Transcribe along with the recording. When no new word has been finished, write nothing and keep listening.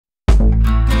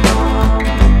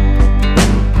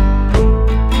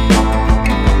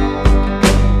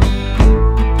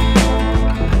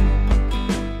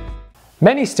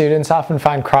Many students often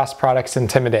find cross products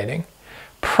intimidating,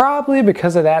 probably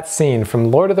because of that scene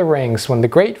from Lord of the Rings when the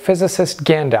great physicist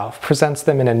Gandalf presents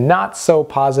them in a not so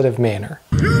positive manner.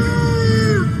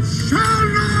 You shall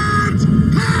not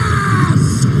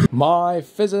pass! My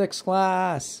physics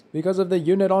class, because of the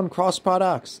unit on cross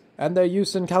products and their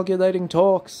use in calculating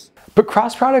torques. But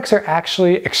cross products are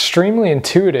actually extremely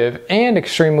intuitive and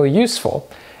extremely useful.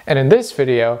 And in this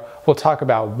video, we'll talk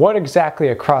about what exactly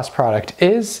a cross product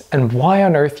is and why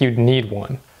on earth you'd need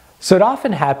one. So it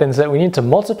often happens that we need to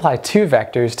multiply two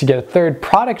vectors to get a third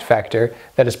product vector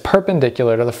that is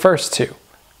perpendicular to the first two.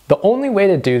 The only way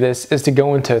to do this is to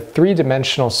go into a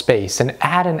three-dimensional space and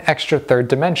add an extra third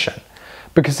dimension.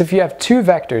 Because if you have two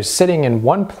vectors sitting in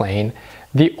one plane,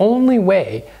 the only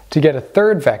way to get a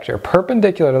third vector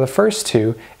perpendicular to the first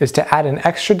two is to add an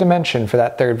extra dimension for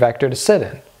that third vector to sit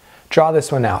in. Draw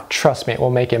this one out. Trust me, it will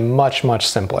make it much, much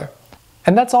simpler.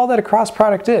 And that's all that a cross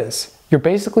product is. You're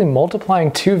basically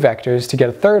multiplying two vectors to get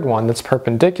a third one that's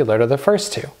perpendicular to the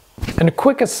first two. And a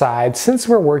quick aside, since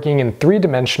we're working in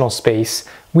three-dimensional space,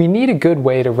 we need a good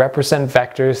way to represent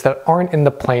vectors that aren't in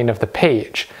the plane of the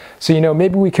page. So,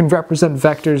 maybe we can represent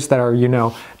vectors that are,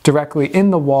 directly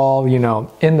in the wall,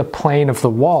 in the plane of the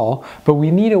wall, but we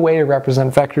need a way to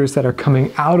represent vectors that are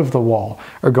coming out of the wall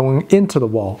or going into the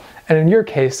wall. And in your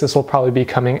case, this will probably be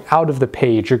coming out of the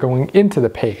page or going into the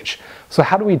page. So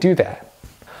how do we do that?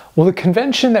 Well, the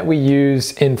convention that we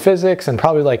use in physics and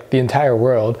probably like the entire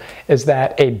world is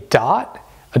that a dot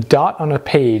on a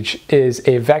page is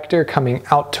a vector coming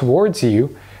out towards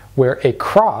you, where a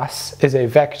cross is a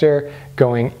vector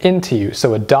going into you.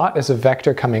 So a dot is a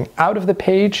vector coming out of the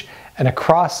page, and a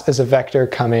cross is a vector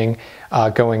going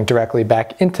directly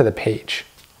back into the page.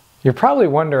 You're probably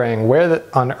wondering where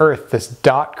on earth this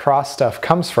dot cross stuff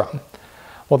comes from.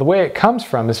 Well, the way it comes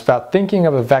from is about thinking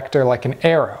of a vector like an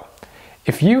arrow.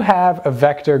 If you have a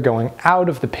vector going out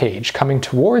of the page coming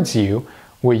towards you,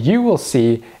 what you will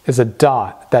see is a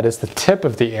dot that is the tip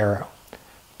of the arrow.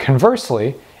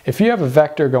 Conversely, if you have a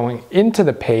vector going into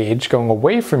the page, going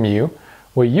away from you,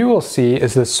 what you will see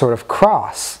is this sort of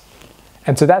cross.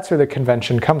 And so that's where the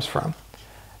convention comes from.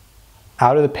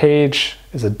 Out of the page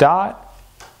is a dot,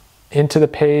 into the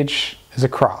page is a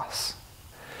cross.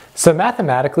 So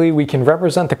mathematically, we can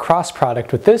represent the cross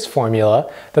product with this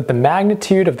formula that the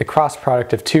magnitude of the cross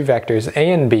product of two vectors A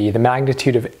and B, the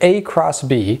magnitude of A cross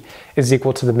B, is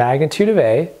equal to the magnitude of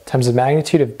A times the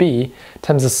magnitude of B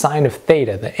times the sine of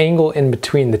theta, the angle in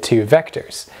between the two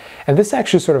vectors. And this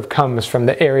actually sort of comes from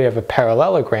the area of a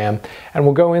parallelogram, and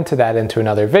we'll go into that into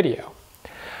another video.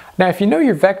 Now, if you know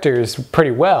your vectors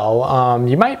pretty well,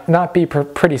 you might not be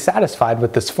pretty satisfied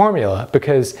with this formula,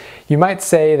 because you might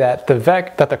say that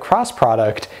the cross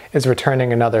product is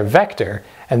returning another vector,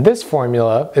 and this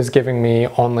formula is giving me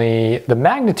only the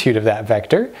magnitude of that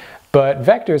vector, but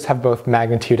vectors have both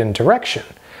magnitude and direction.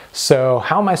 So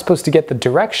how am I supposed to get the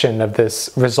direction of this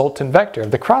resultant vector,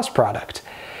 of the cross product?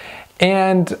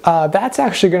 And that's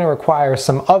actually going to require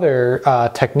some other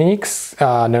techniques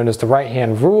known as the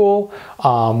right-hand rule.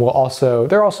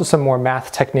 There are also some more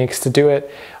math techniques to do it,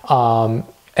 and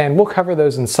we'll cover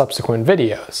those in subsequent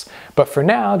videos. But for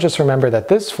now, just remember that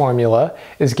this formula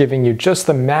is giving you just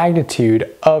the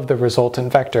magnitude of the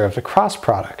resultant vector of the cross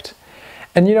product.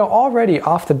 And already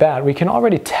off the bat, we can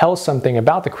already tell something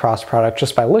about the cross product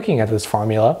just by looking at this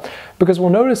formula, because we'll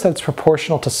notice that it's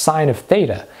proportional to sine of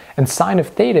theta. And sine of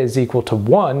theta is equal to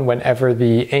 1 whenever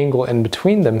the angle in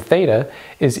between them, theta,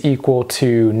 is equal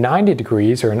to 90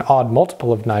 degrees, or an odd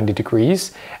multiple of 90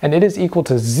 degrees. And it is equal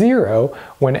to 0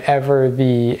 whenever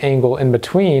the angle in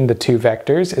between the two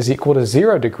vectors is equal to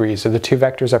 0 degrees, or the two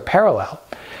vectors are parallel.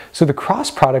 So the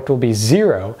cross product will be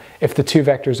 0 if the two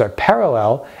vectors are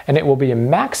parallel, and it will be a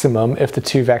maximum if the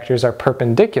two vectors are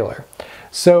perpendicular.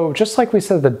 So just like we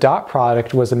said the dot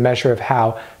product was a measure of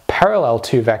how parallel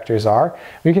two vectors are,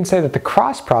 we can say that the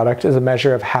cross product is a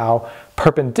measure of how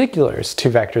perpendicular two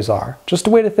vectors are. Just a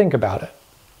way to think about it.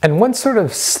 And one sort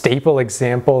of staple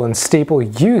example and staple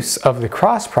use of the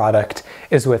cross product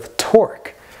is with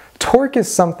torque. Torque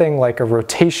is something like a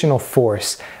rotational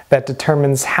force that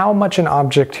determines how much an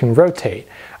object can rotate.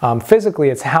 Physically,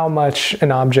 it's how much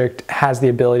an object has the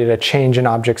ability to change an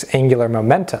object's angular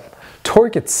momentum.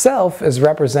 Torque itself is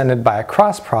represented by a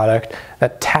cross product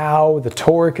that tau, the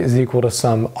torque, is equal to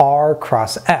some r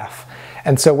cross f.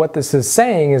 And so what this is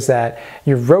saying is that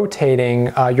you're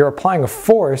applying a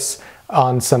force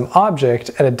on some object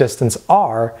at a distance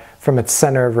r from its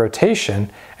center of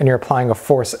rotation, and you're applying a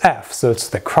force F. So it's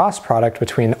the cross product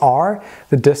between r,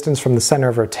 the distance from the center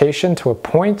of rotation, to a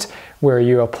point where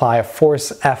you apply a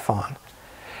force F on.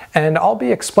 And I'll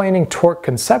be explaining torque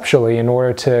conceptually in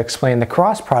order to explain the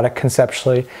cross product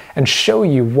conceptually and show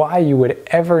you why you would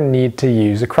ever need to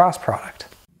use a cross product.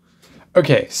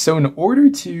 Okay, so in order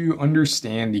to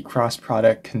understand the cross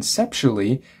product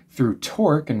conceptually through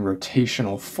torque and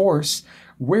rotational force,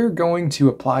 we're going to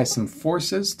apply some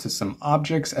forces to some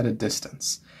objects at a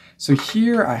distance. So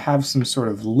here I have some sort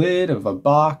of lid of a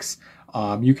box.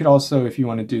 You could also, if you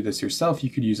want to do this yourself, you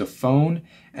could use a phone,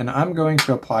 and I'm going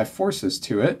to apply forces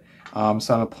to it.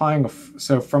 So I'm applying,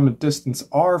 so from a distance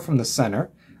r from the center,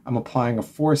 I'm applying a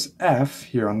force F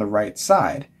here on the right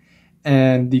side.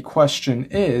 And the question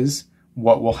is,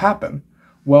 what will happen?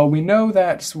 Well, we know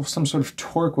that some sort of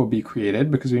torque will be created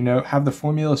because we have the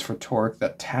formulas for torque,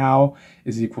 that tau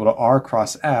is equal to r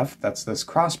cross F, that's this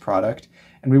cross product,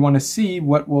 and we want to see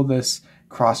what will this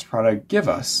cross product give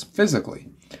us physically.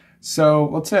 So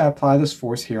let's say I apply this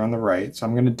force here on the right, so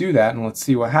I'm going to do that and let's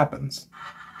see what happens.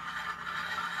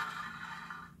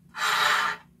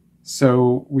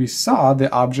 So we saw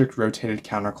the object rotated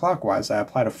counterclockwise. I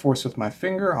applied a force with my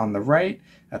finger on the right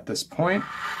at this point,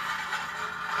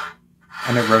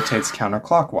 and it rotates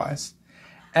counterclockwise.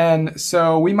 And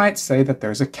so we might say that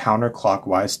there's a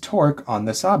counterclockwise torque on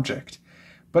this object.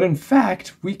 But in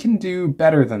fact, we can do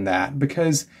better than that,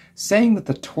 because saying that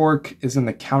the torque is in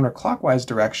the counterclockwise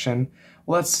direction,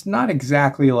 well, that's not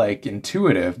exactly like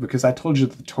intuitive, because I told you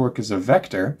that the torque is a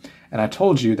vector, and I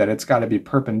told you that it's got to be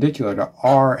perpendicular to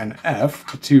r and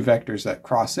f, the two vectors that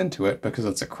cross into it, because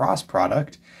it's a cross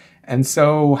product. And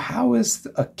so how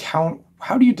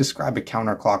do you describe a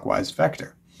counterclockwise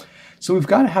vector? So we've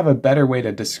got to have a better way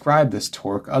to describe this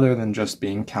torque other than just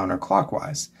being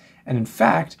counterclockwise. And in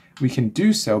fact, we can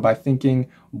do so by thinking,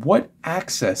 what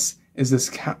axis is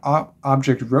this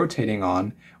object rotating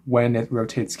on when it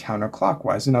rotates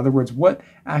counterclockwise? In other words, what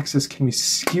axis can we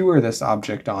skewer this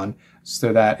object on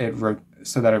so that it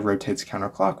rotates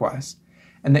counterclockwise?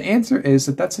 And the answer is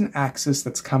that that's an axis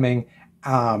that's coming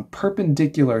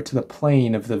perpendicular to the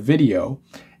plane of the video,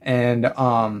 and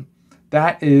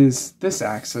that is this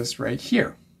axis right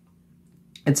here.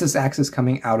 It's this axis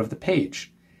coming out of the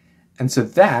page. And so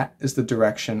that is the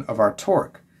direction of our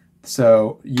torque.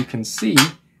 So you can see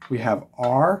we have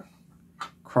R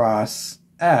cross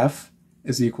F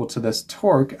is equal to this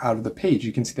torque out of the page.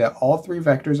 You can see that all three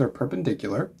vectors are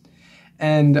perpendicular,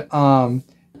 and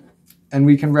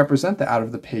we can represent the out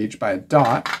of the page by a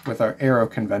dot with our arrow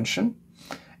convention.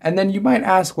 And then you might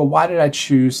ask, well, why did I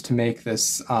choose to make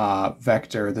this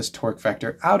vector, this torque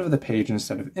vector, out of the page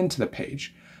instead of into the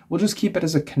page? We'll just keep it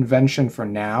as a convention for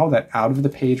now, that out of the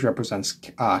page represents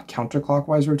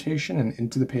counterclockwise rotation and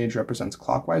into the page represents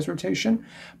clockwise rotation,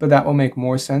 but that will make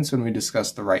more sense when we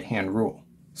discuss the right-hand rule.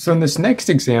 So in this next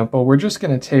example, we're just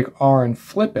going to take R and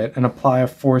flip it and apply a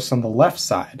force on the left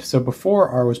side. So before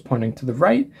R was pointing to the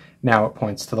right, now it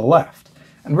points to the left.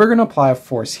 And we're going to apply a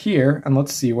force here, and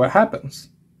let's see what happens.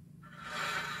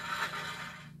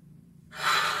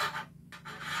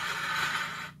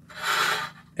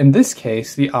 In this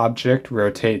case, the object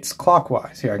rotates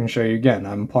clockwise. Here, I can show you again.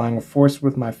 I'm applying a force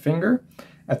with my finger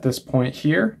at this point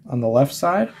here on the left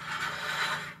side,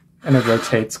 and it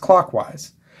rotates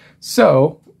clockwise.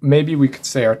 So maybe we could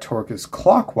say our torque is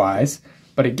clockwise,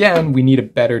 but again, we need a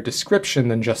better description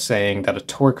than just saying that a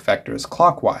torque vector is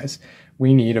clockwise.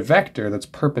 We need a vector that's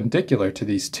perpendicular to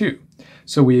these two.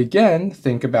 So we again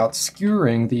think about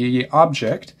skewering the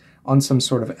object on some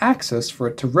sort of axis for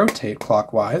it to rotate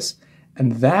clockwise,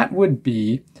 and that would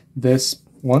be this,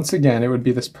 once again, it would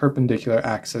be this perpendicular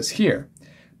axis here.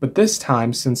 But this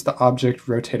time, since the object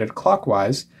rotated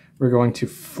clockwise, we're going to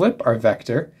flip our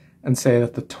vector and say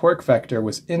that the torque vector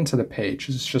was into the page.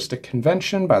 It's just a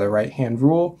convention by the right-hand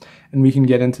rule, and we can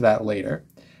get into that later.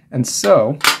 And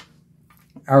so,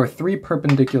 our three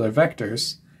perpendicular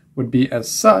vectors would be as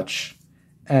such,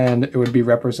 and it would be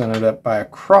represented by a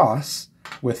cross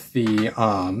with the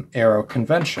arrow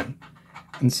convention.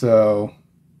 And so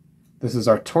this is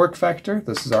our torque vector,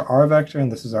 this is our R vector,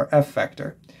 and this is our F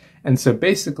vector. And so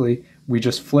basically, we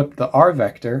just flipped the R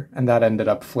vector, and that ended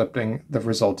up flipping the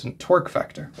resultant torque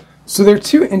vector. So there are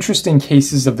two interesting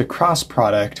cases of the cross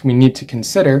product we need to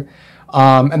consider.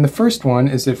 And the first one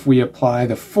is if we apply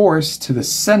the force to the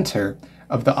center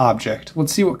of the object.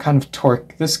 Let's see what kind of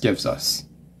torque this gives us.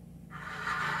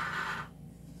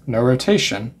 No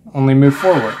rotation, only move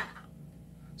forward.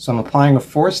 So I'm applying a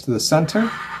force to the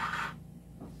center,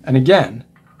 and again,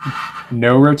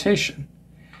 no rotation.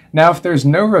 Now if there's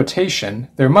no rotation,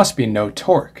 there must be no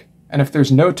torque. And if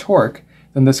there's no torque,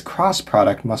 then this cross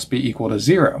product must be equal to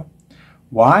 0.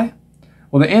 Why?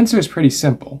 Well, the answer is pretty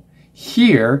simple.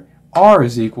 Here, R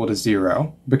is equal to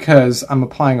 0 because I'm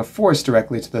applying a force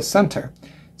directly to the center.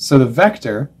 So the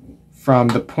vector from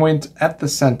the point at the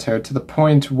center to the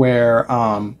point where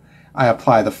I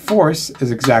apply the force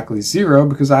is exactly 0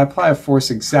 because I apply a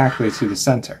force exactly to the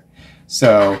center.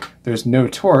 So there's no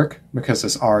torque because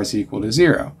this r is equal to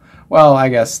 0. Well, I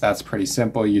guess that's pretty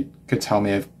simple. You could tell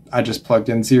me if I just plugged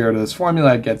in 0 to this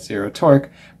formula, I'd get 0 torque,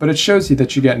 but it shows you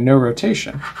that you get no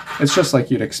rotation. It's just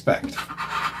like you'd expect.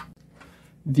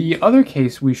 The other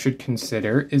case we should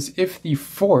consider is if the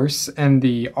force and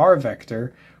the r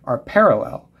vector are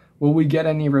parallel. Will we get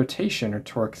any rotation or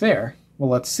torque there? Well,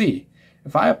 let's see.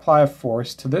 If I apply a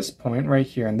force to this point right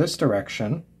here in this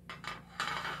direction,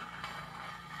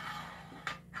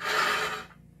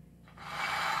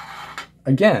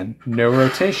 again, no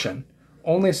rotation,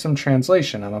 only some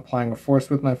translation. I'm applying a force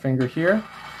with my finger here.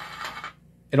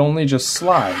 It only just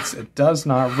slides. It does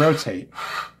not rotate.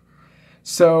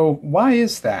 So why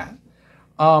is that?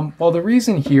 Well, the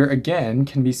reason here, again,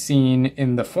 can be seen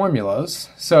in the formulas.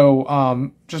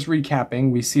 So just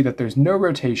recapping, we see that there's no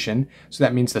rotation, so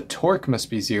that means the torque must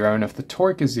be 0, and if the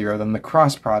torque is 0, then the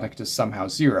cross product is somehow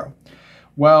 0.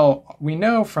 Well, we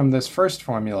know from this first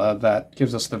formula that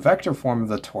gives us the vector form of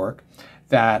the torque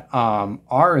that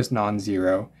r is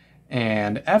non-zero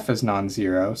and f is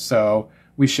non-zero, so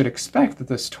we should expect that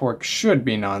this torque should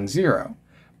be non-zero.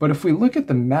 But if we look at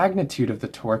the magnitude of the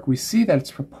torque, we see that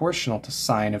it's proportional to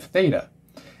sine of theta.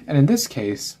 And in this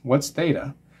case, what's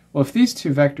theta? Well, if these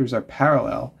two vectors are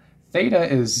parallel,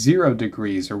 theta is 0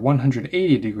 degrees or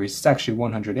 180 degrees. It's actually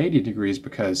 180 degrees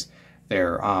because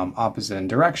they're opposite in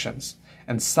directions.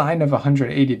 And sine of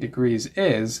 180 degrees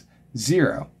is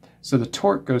 0. So the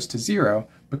torque goes to 0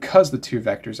 because the two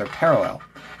vectors are parallel.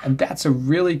 And that's a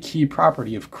really key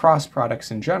property of cross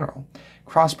products in general.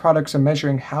 Cross products are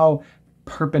measuring how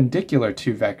perpendicular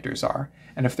two vectors are,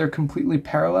 and if they're completely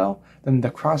parallel, then the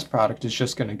cross product is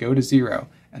just going to go to 0,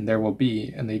 and there will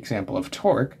be, in the example of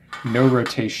torque, no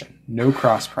rotation, no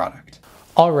cross product.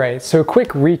 Alright, so a quick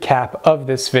recap of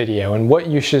this video and what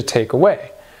you should take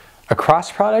away. A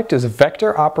cross product is a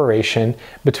vector operation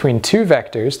between two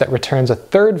vectors that returns a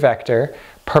third vector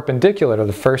perpendicular to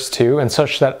the first two and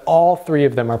such that all three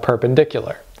of them are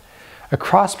perpendicular. A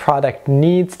cross product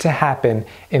needs to happen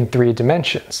in 3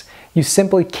 dimensions. You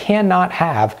simply cannot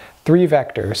have 3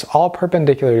 vectors all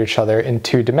perpendicular to each other in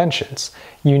 2 dimensions.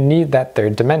 You need that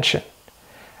third dimension.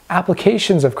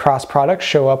 Applications of cross products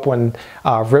show up when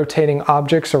rotating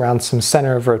objects around some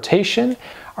center of rotation.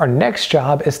 Our next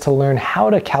job is to learn how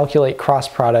to calculate cross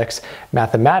products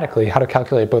mathematically, how to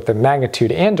calculate both their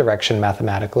magnitude and direction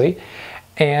mathematically,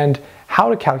 and how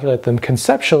to calculate them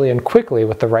conceptually and quickly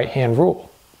with the right-hand rule.